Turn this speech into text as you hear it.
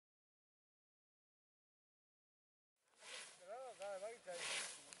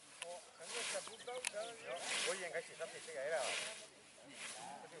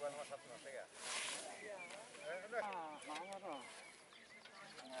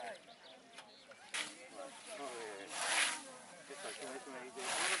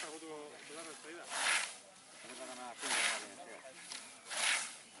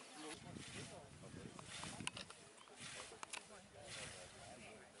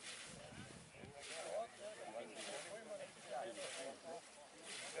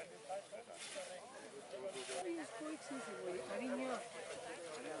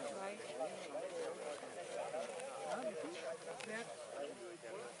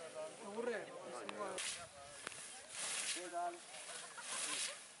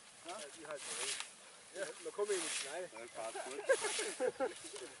Ja, da komme ich nicht rein.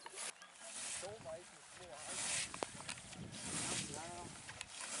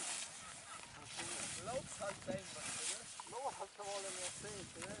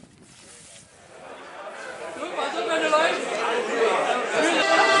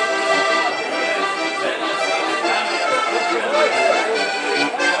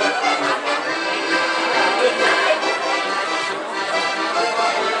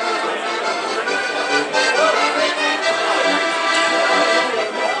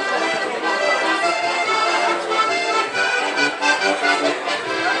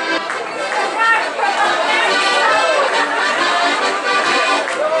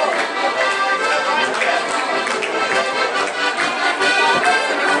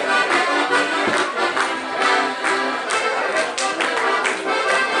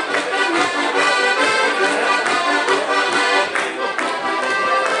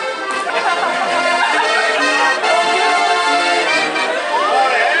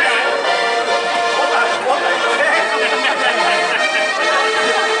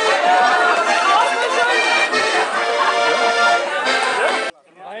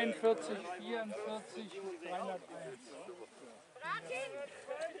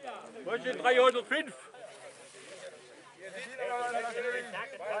 Heute 305.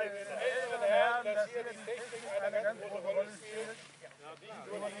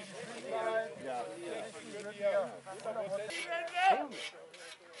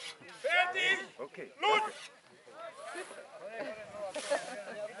 Fertig! Okay. Los!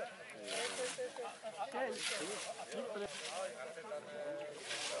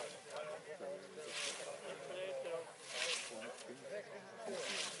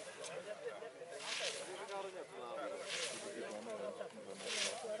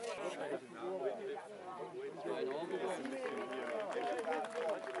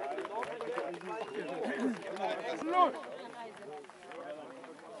 Los!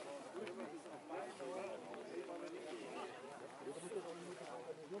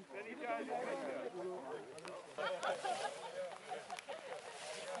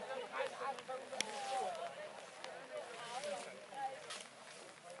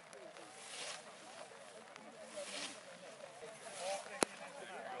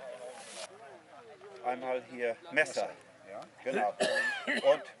 Einmal hier Messer, genau.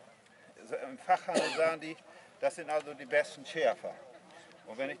 Und im Fachhandel sagen die, das sind also die besten Schärfer.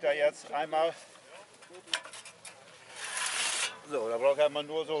 Und wenn ich da jetzt einmal, so, da brauche ich einmal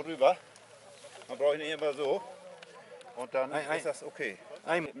nur so rüber, dann brauche ich nicht immer so und dann ist das okay.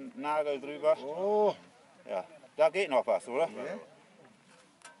 Mit dem Nagel drüber, ja, da geht noch was, oder? Ja.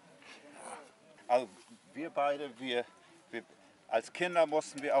 Also wir beide, wir als Kinder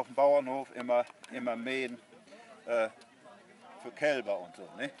mussten wir auf dem Bauernhof immer mähen für Kälber und so,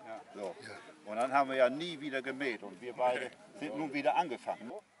 ne? Ja. So. Und dann haben wir ja nie wieder gemäht und wir beide sind nun wieder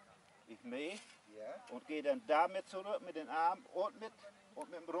angefangen. Ich mähe und gehe dann damit zurück mit den Armen und mit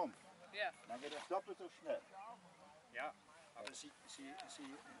dem Rumpf. Ja. Dann geht das doppelt so schnell. Ja, aber Sie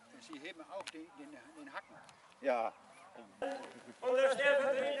heben auch den Hacken. Ja. Unser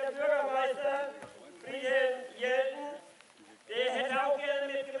stellvertretender Bürgermeister, Friedhelm Jelten, der hätte auch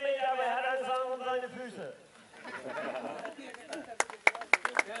gerne mitgemäht, aber er hat Angst um seine Füße.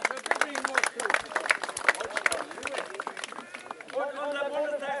 Und unser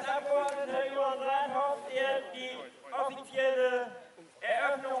Bundestagsabgeordneter Herr Johann Rathoff, der die offizielle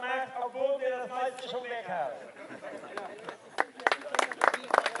Eröffnung macht, obwohl wir das meiste schon weg haben.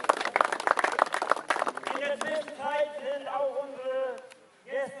 In der Zwischenzeit sind auch unsere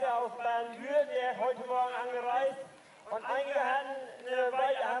Gäste aus Baden-Württemberg heute Morgen angereist und einige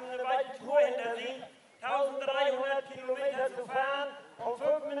haben eine weite Tour hinter sich.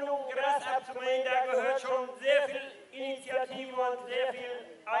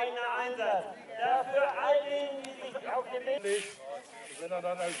 Wenn er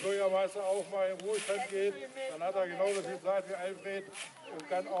dann als Bürgermeister auch mal in Ruhestand geht, dann hat er genauso viel Zeit wie Alfred und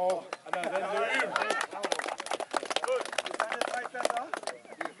kann auch an der Sense üben. Gut, ist deine Zeit besser?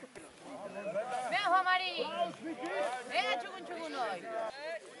 Mehr Homari! Mehr Chugun-Chugun-Oi!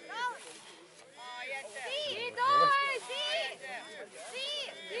 Sie! Doi! Sie!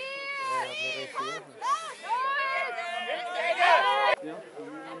 Ja, dan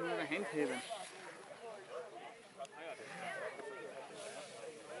moet je naar de hand hebben.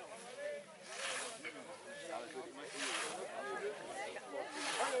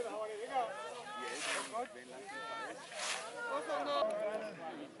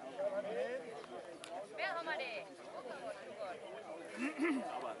 Mehr Homari!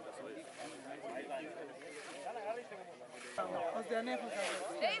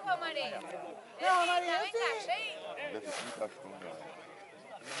 Sei Homari! Venga, sei! Das ist Mittagsstunde.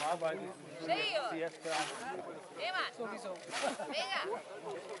 Sei! Ema! Venga!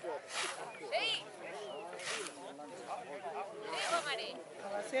 Sei! Sei Homari!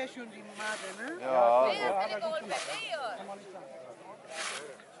 Você achou de nada, né? Ja, Venga, Felipe Golpe! Señor!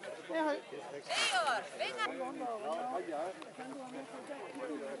 Señor! Venga!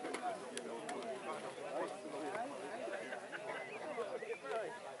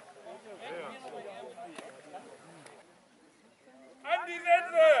 An die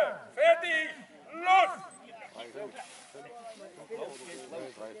Sense! Fertig! Los!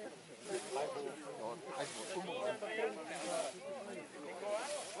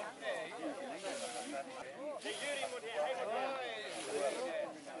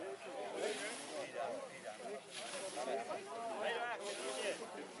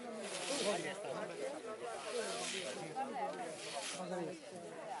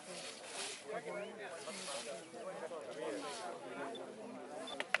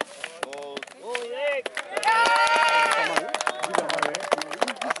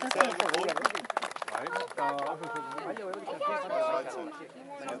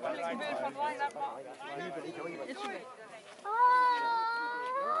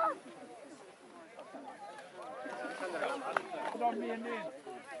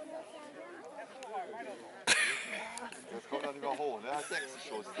 das kommt dann über hoch, ne? Hat 6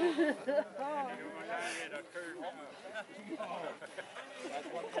 geschossen.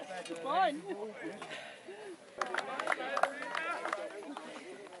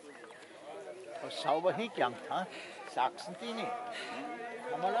 Sauber hingegangen, ha? Sachsen die nicht.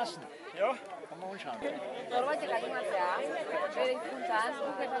 Kann man lassen. Ja. Kann man anschauen. Norbait gaimatzea, bere hizkuntzan,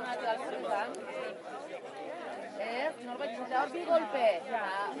 guk esan natural hizkuntzan. Norbait da bi golpe.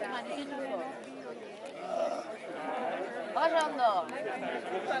 Eman izituko. Oso ondo.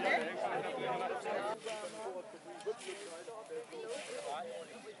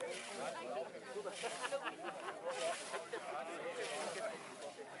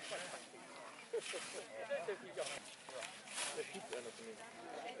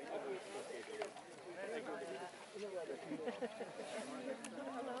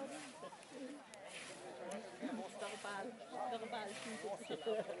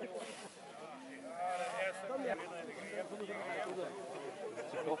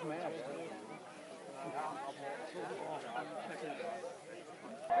 Noch mehr.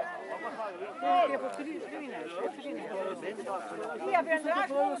 Sì, prendrà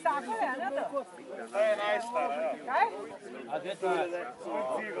un sacco,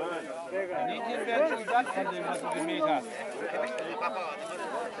 Nicht den Wert schon satt von dem, was du gemäht hast.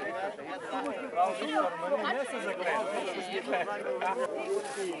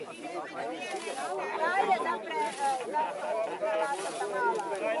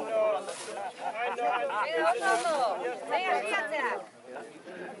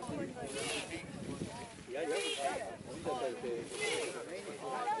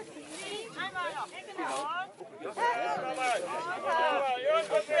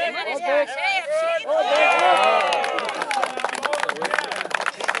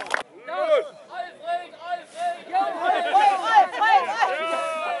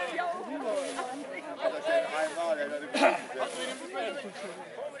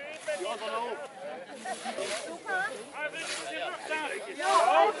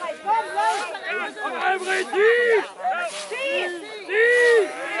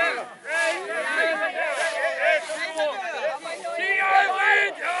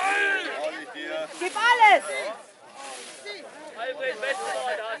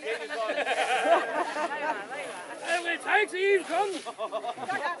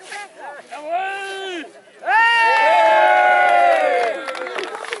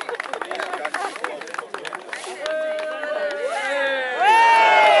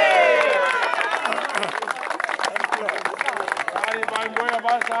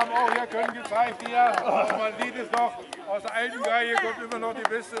 haben auch hier können gezeigt hier. Und man sieht es noch, aus der alten Geige kommt immer noch die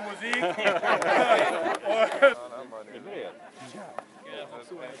beste Musik.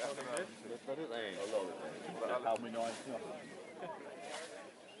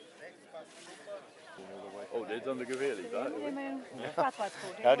 Oh, dit is dan de geweerlijk, hè?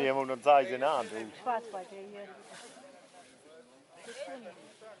 Ja, die hebben ook nog zeigen aan. Schwarzwald, der hier.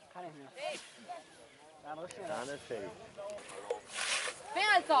 Kann ich nicht. Dat is veel. Vem,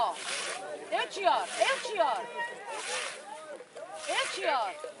 Alto! Eu te oro! Eu te oro! Eu te oro!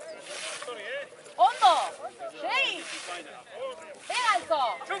 Ondo! Sei! Vem, Alto!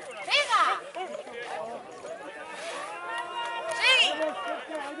 Venga! Sei!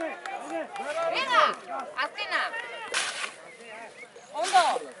 Venga! Astina! Ondo!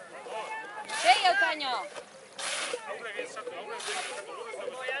 Sei, Eutanio!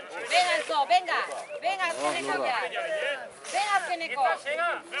 Venga, Alto! Venga! Venga, Askeneco! Venga, Askeneco!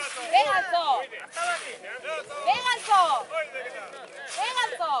 Venga, Alto! Venga, Alto! Venga,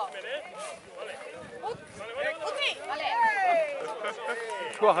 Alto! Utri! Vale!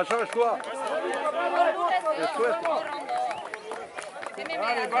 Squash, squash. Ja,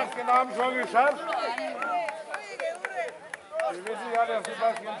 die Basken haben schon geschafft. Wir wissen ja, dass die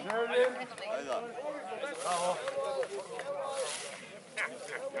Basken schnell sind.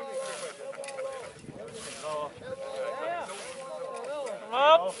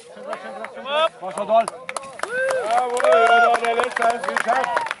 Jawohl, der letzte hat es geschafft.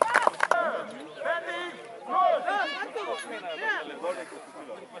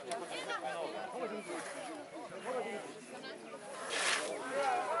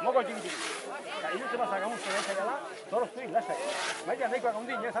 Mogo jing jing. Kayu coba sagamu segala, terus tuh lasai. Macam naik kau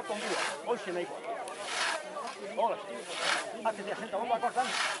kemudian nyesat kemudian. Oh sih naik. Oh, hati dia sentuh ombak korban.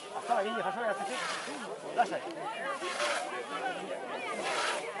 Asal ini hasil yang sedikit. Lasai.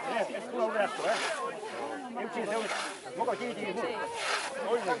 Ini sekolah udah tu, Ini sih saya. Mogo jing jing.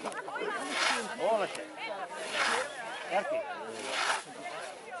 Oh ini. Oh lasai. Erki.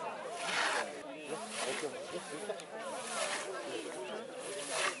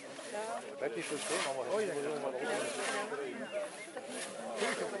 Petit chaussée, on va voir.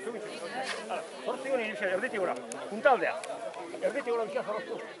 Sortioni ini saya erdi ora. Puntal dia. Erdi ora bisa sorot.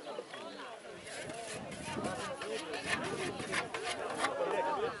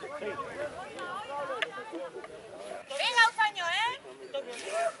 Venga, Eutanio,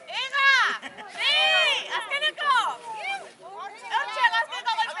 Venga! Sí! Askeneco! Euche,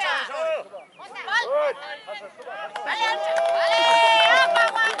 Askeneco golpea! Vale, Euche! Vale! Apa,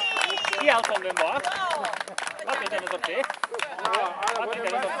 Wani! Iya, Alton den bak. Wat is er op zich? Wat is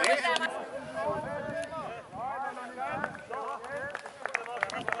er op zich?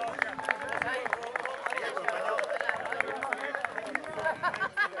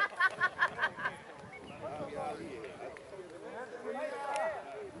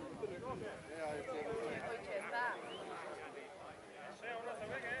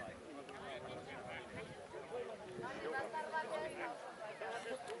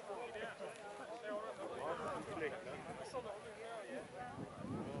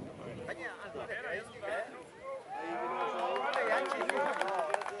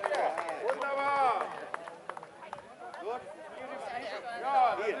 Wunderbar.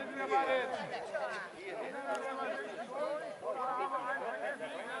 Ja, da sind wir mal jetzt.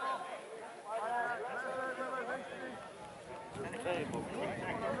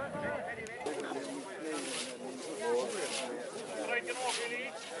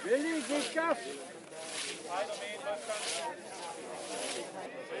 Willi, geht Gas.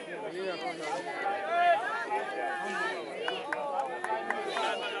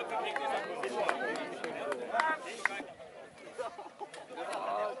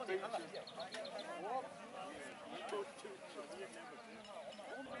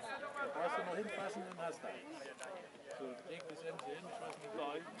 Brauchst du noch hinfassen, dann hast du eins. So, leg das Ende hin, ich weiß nicht,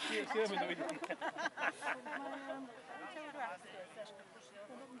 nein. Hier ist hier mit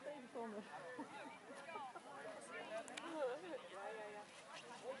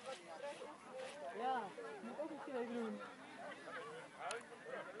Ja, moet ook een keer doen.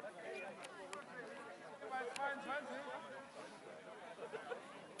 bei 22.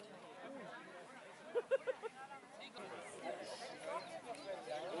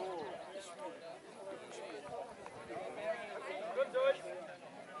 Kommt durch.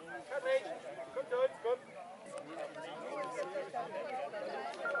 Kommt durch, kommt.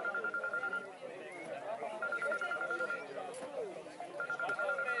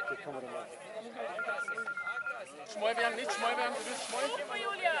 Schmoll werden, nicht schmoll werden, du willst schmoll.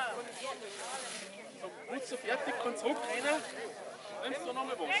 So gut, so fertig, kannst hochrennen.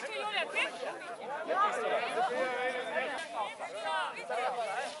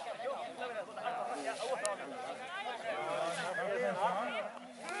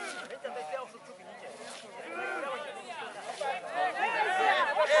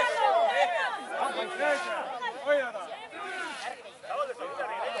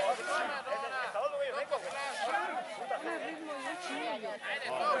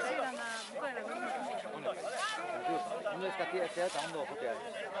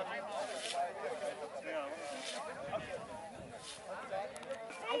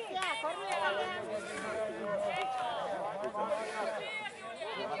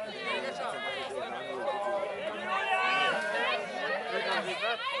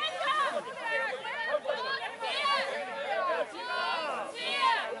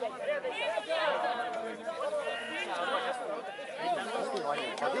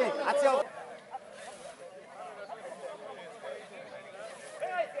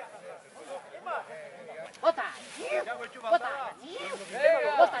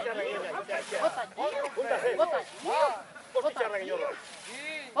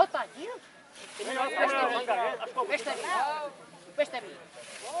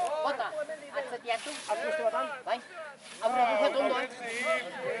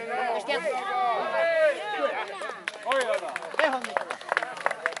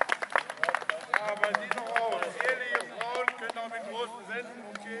 Aber diese Frauen, ehrliche Frauen, können auch mit großen Senden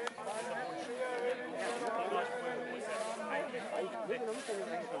umgehen.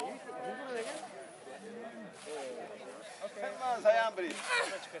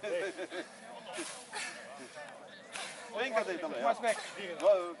 Was weg.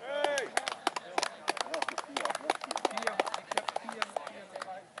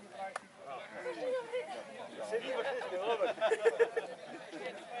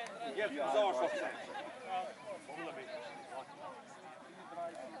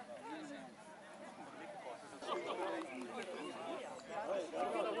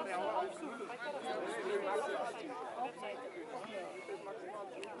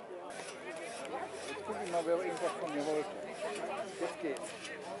 Guck mal, wer irgendwas von mir wollte. Jetzt geht's.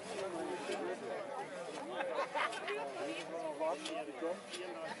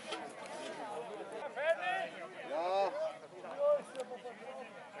 Ja.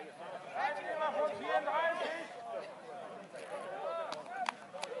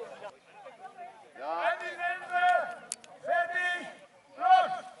 Ja. Fertig!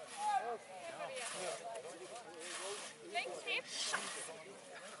 Los! Links heb.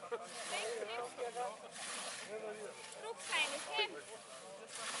 Links heb. Broekfijnen, hem.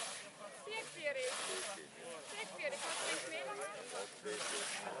 Steekvieren. Steekvieren, ik had links meegemaakt.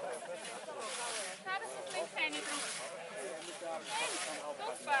 Ga dus op links zijn, niet doen.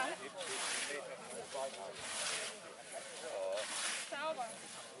 Super. Sauber.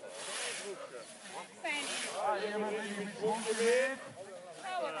 Fijn.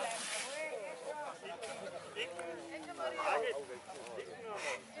 Sauber blijven.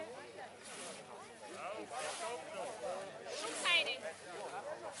 Broekfijnen.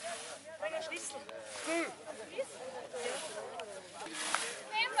 Breng een schlüssel.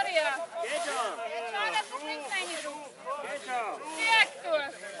 Neem maar hier. Schau, dass du links reindrückst. Direkt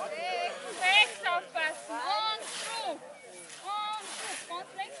durch. Rechts aufpassen. Und drauf. Und drauf. Ganz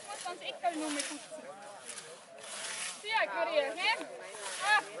links muss ganz Eckerl nur mit putzen. Direkt, Maria. Ne?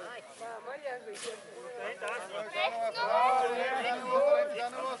 Ab. Rechts noch.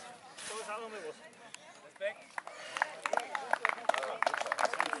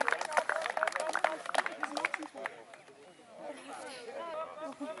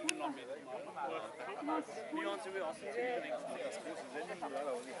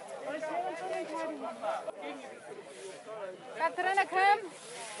 Da drinnen kommen.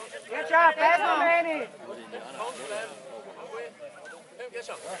 Jetzt ja, bleib noch rein.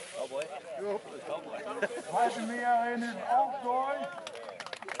 Rasenmäherin ist auch durch.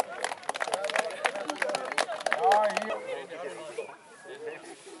 Ja, hier.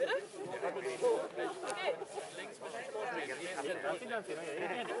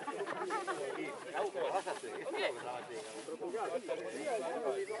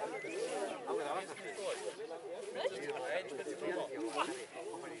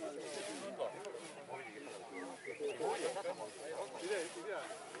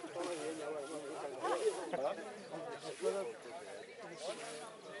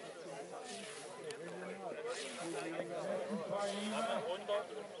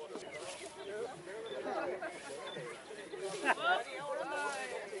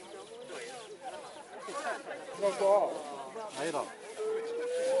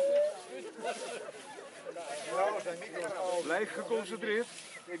 Blijf echt geconcentreerd.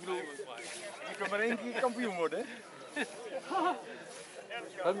 Ik bedoel, je kan maar 1 keer kampioen worden.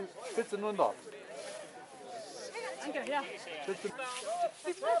 Dann Spitze runter. Danke, ja. Spitze.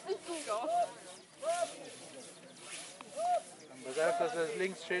 Pass auf, dass das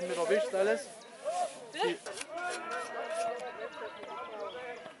links schön mit erwischt alles.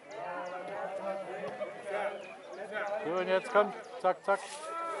 So, und jetzt kommt, zack, zack.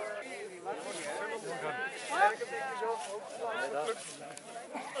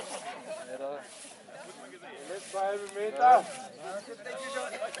 Letzte halbe Meter.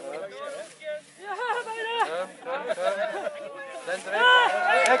 Ja, beide. Dann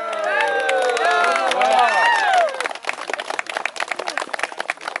weg.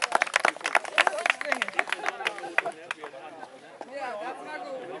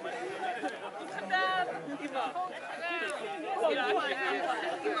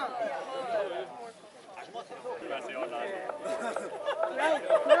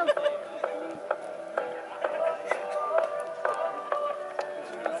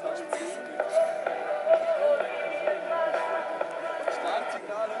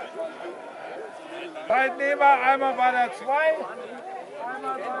 Zeitnehmer, einmal bei der 2,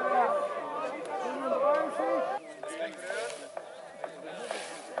 einmal bei der 35.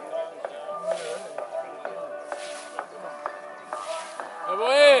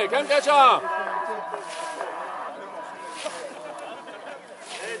 Jawohl, komm, Kescher!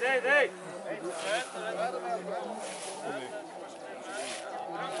 Hey!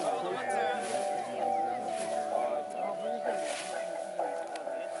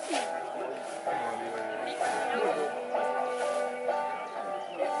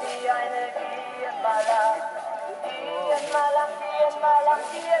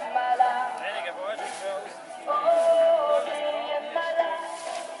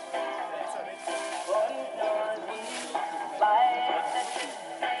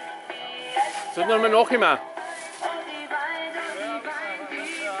 Sind wir noch immer?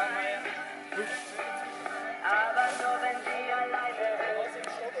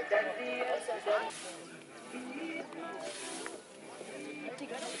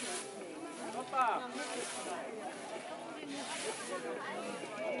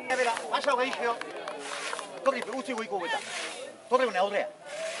 Pasa Mauricio. Torri, utzi goiko eta. Torri une aurrea.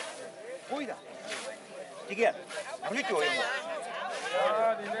 Cuida. Tigia. Ablitu hori.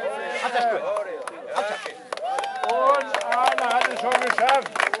 Und Arne hat es schon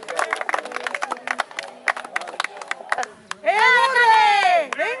geschafft.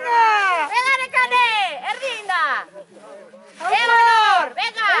 Venga! Pégale, Cane. Erdinda. Evanor.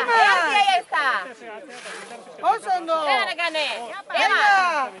 Venga. Ahí está. Osondo! Pégale, Cane.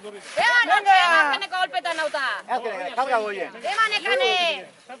 Venga! Evanor, Cane golpetan nauta. Karga goien. Emane, Cane.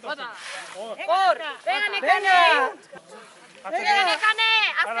 Hor. Pégale, Cane. Pégale, Cane.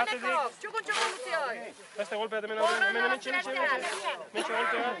 Azkeneko. Txukun guztioi. Beste golpea hemen mentxe golpea.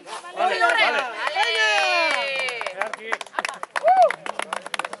 Vale. Earki.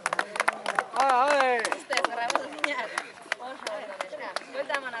 Uste, cerramos el señal. Oso, neska.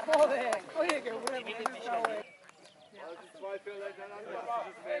 Buelta eman arra. Joder, oye, que bueno.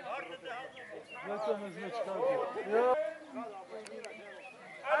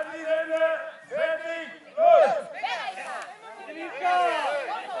 An die Hände, fertig, los!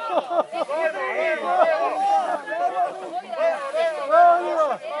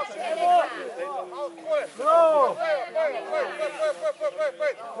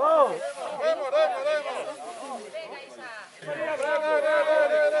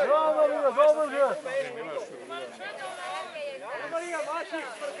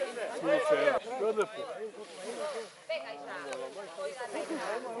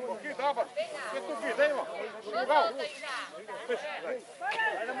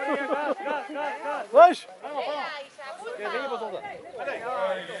 Was?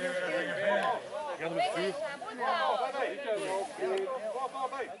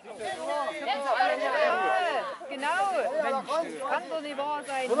 Genau, Mensch, kann doch nicht wahr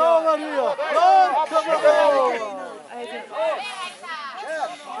sein. Genau, Maria!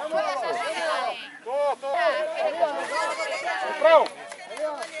 Vrouw!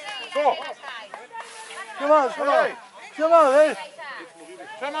 Zo! Kom maar, hé!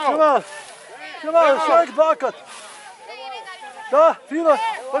 Kom maar, schijk bakken! Da, Tina,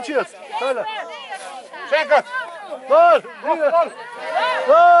 wat je het? Kijk Check het! daar! Hier!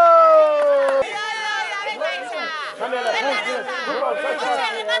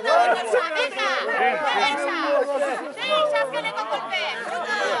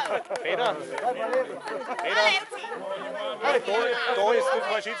 Peter. Da ist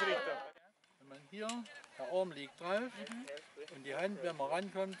der Schiedsrichter. Wenn man hier, der Arm liegt drauf, Und die Hand, wenn man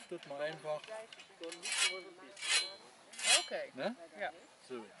rankommt, tut man einfach. Okay. Ne? Ja.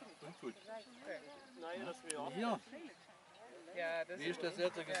 So, und gut. Und hier, Ja, das wie ich das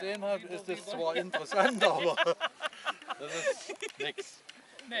jetzt gesehen habe, ist das zwar interessant, aber das ist nichts.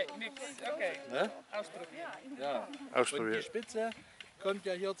 Nee, nix. Okay. Ne? Ausprobieren. Ja. Und die Spitze kommt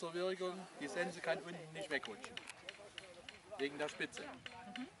ja hier zur Wirkung, die Sense kann unten nicht wegrutschen. Wegen der Spitze.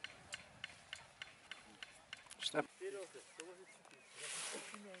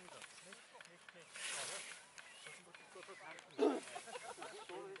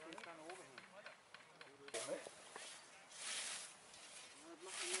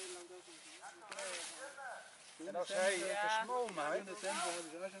 En als hij te smal maakt,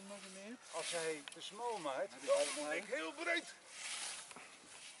 Als hij te smal maakt, dan moet ik heel breed.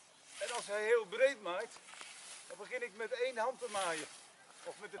 En als hij heel breed maakt, dan begin ik met één hand te maaien.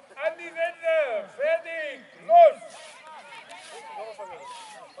 Of met de... An die Wände! Fertig! Los!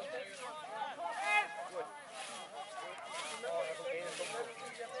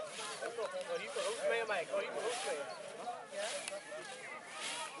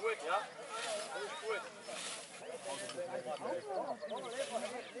 Gut, ja? Das ist gut.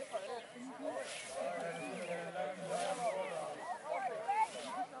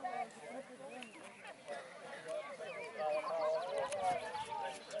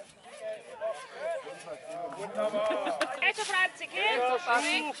 Jetzt Franzi, geh!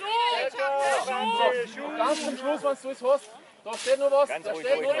 Ganz zum Schluss, wenn du es hast. Da steht noch was. Da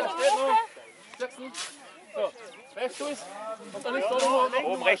steht noch. Siehst du? So, rechts du es. Und dann ist da noch weg.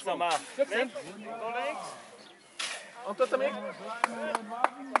 Oben rechts nochmal. Siehst du? Und dort damit.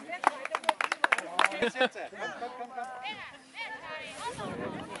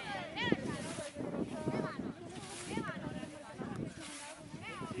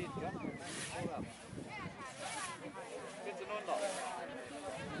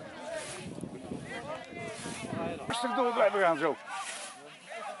 Rustig door blijven gaan zo.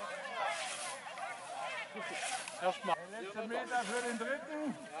 Erstmal. Letzter Meter für den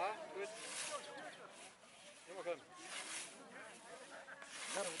dritten.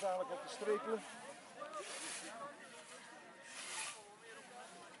 Gaan we dadelijk op de streepelen.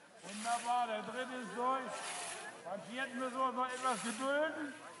 Wunderbar, der dritte ist durch. Beim vierten müssen wir uns noch etwas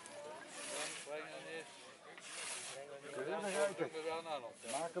gedulden.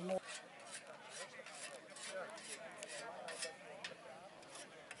 Maak hem op.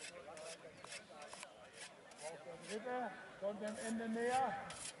 Der dritte kommt dem Ende näher.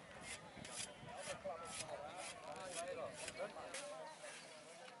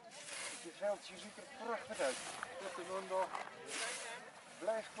 Het veldje ziet er prachtig uit. Dat de Mundo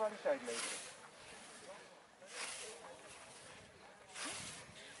blijft kwaliteit leveren.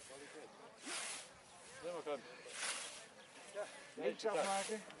 Ja, links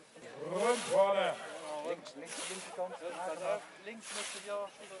afmaken. Rund vorne. Linkerkant. Links müsste ja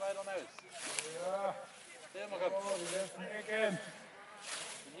wieder weiter raus. Ja, Stell mal ab. die letzten Ecken.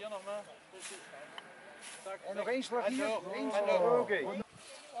 Hier nochmal. En nog één slag hier. Eén slag. Hallo. Oké.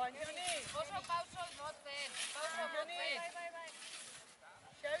 Oso pauso mozten. Pauso mozten.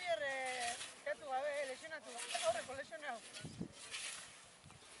 Xavier, katu gabe, lesionatu. Aurreko lesionatu.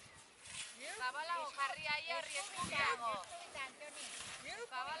 Zabalago jarri aia arrieskuteago.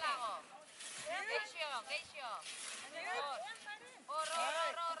 Zabalago. Geixo. Horro.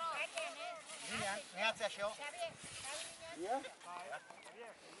 Grazie, Ascio. Ja?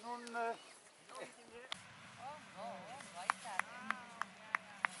 Non... Baita.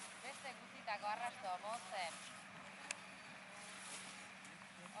 Beste guztitako arrasto, mozten.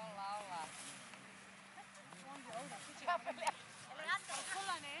 Hola.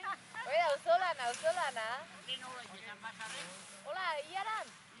 Oida, auzolana. Hola, iaran?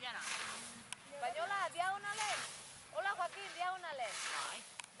 Baina hola, diagonalen? Hola, Joaquin, diagonalen?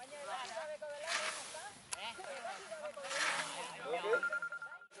 Baina erasi gabeko dela, ezta?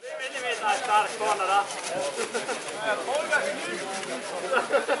 3 millimeter stark vorne da.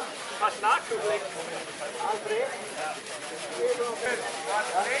 Fast nachgeklickt. Alfred.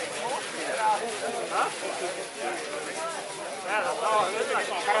 Ja, dat zou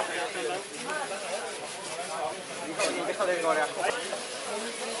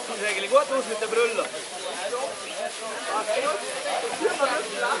sieht eigentlich gut aus mit der Brille.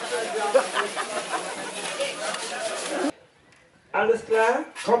 Alles klar?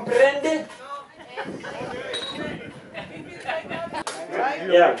 Comprende?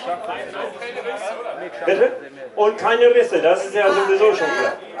 Ja. Bitte? Und keine Risse, das ist ja sowieso schon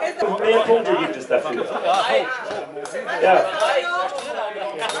klar. Und mehr Punkte gibt es dafür. Ja.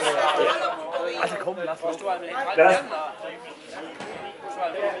 Also komm, lass los. Das,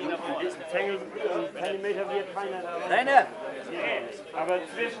 Zentimeter wird keiner da. Nein, nein. Aber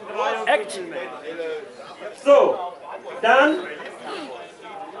zwischen 3 und 5 Zentimeter. So, dann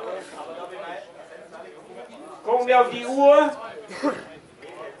gucken wir auf die Uhr.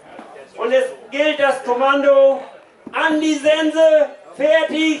 Und es gilt das Kommando an die Sense,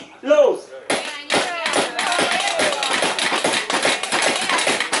 fertig, los!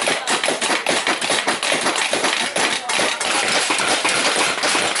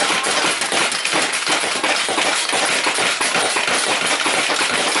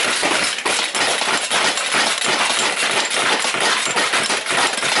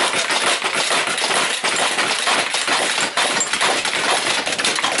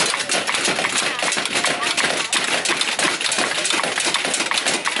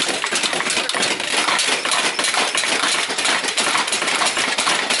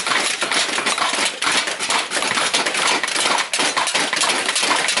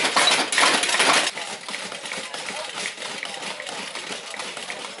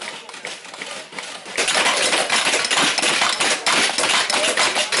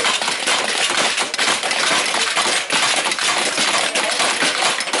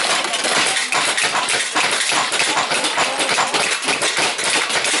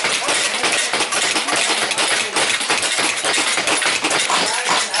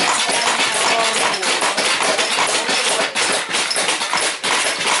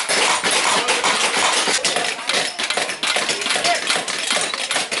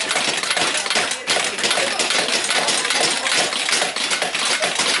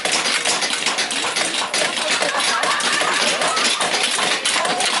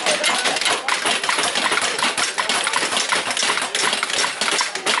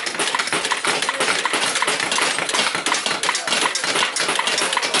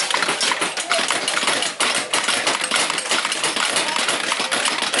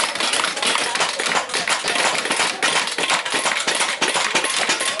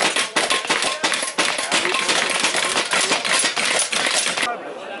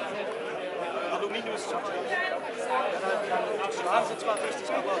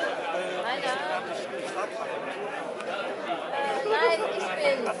 Nein, ich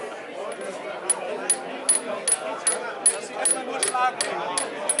bin. Dass Sie erstmal nur schlagen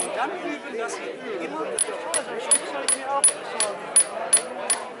und dann üben, dass Sie immer.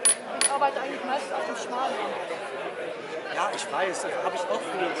 Ich arbeite eigentlich meist auf dem Schmalen. Ja, ich weiß, das habe ich auch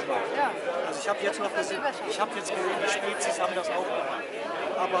früher gemacht. Ja. Also ich habe jetzt noch gesehen, die Spezies haben das auch gemacht.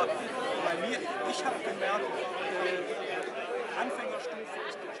 Aber bei mir, ich habe gemerkt, Anfängerstufe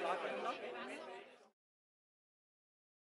ist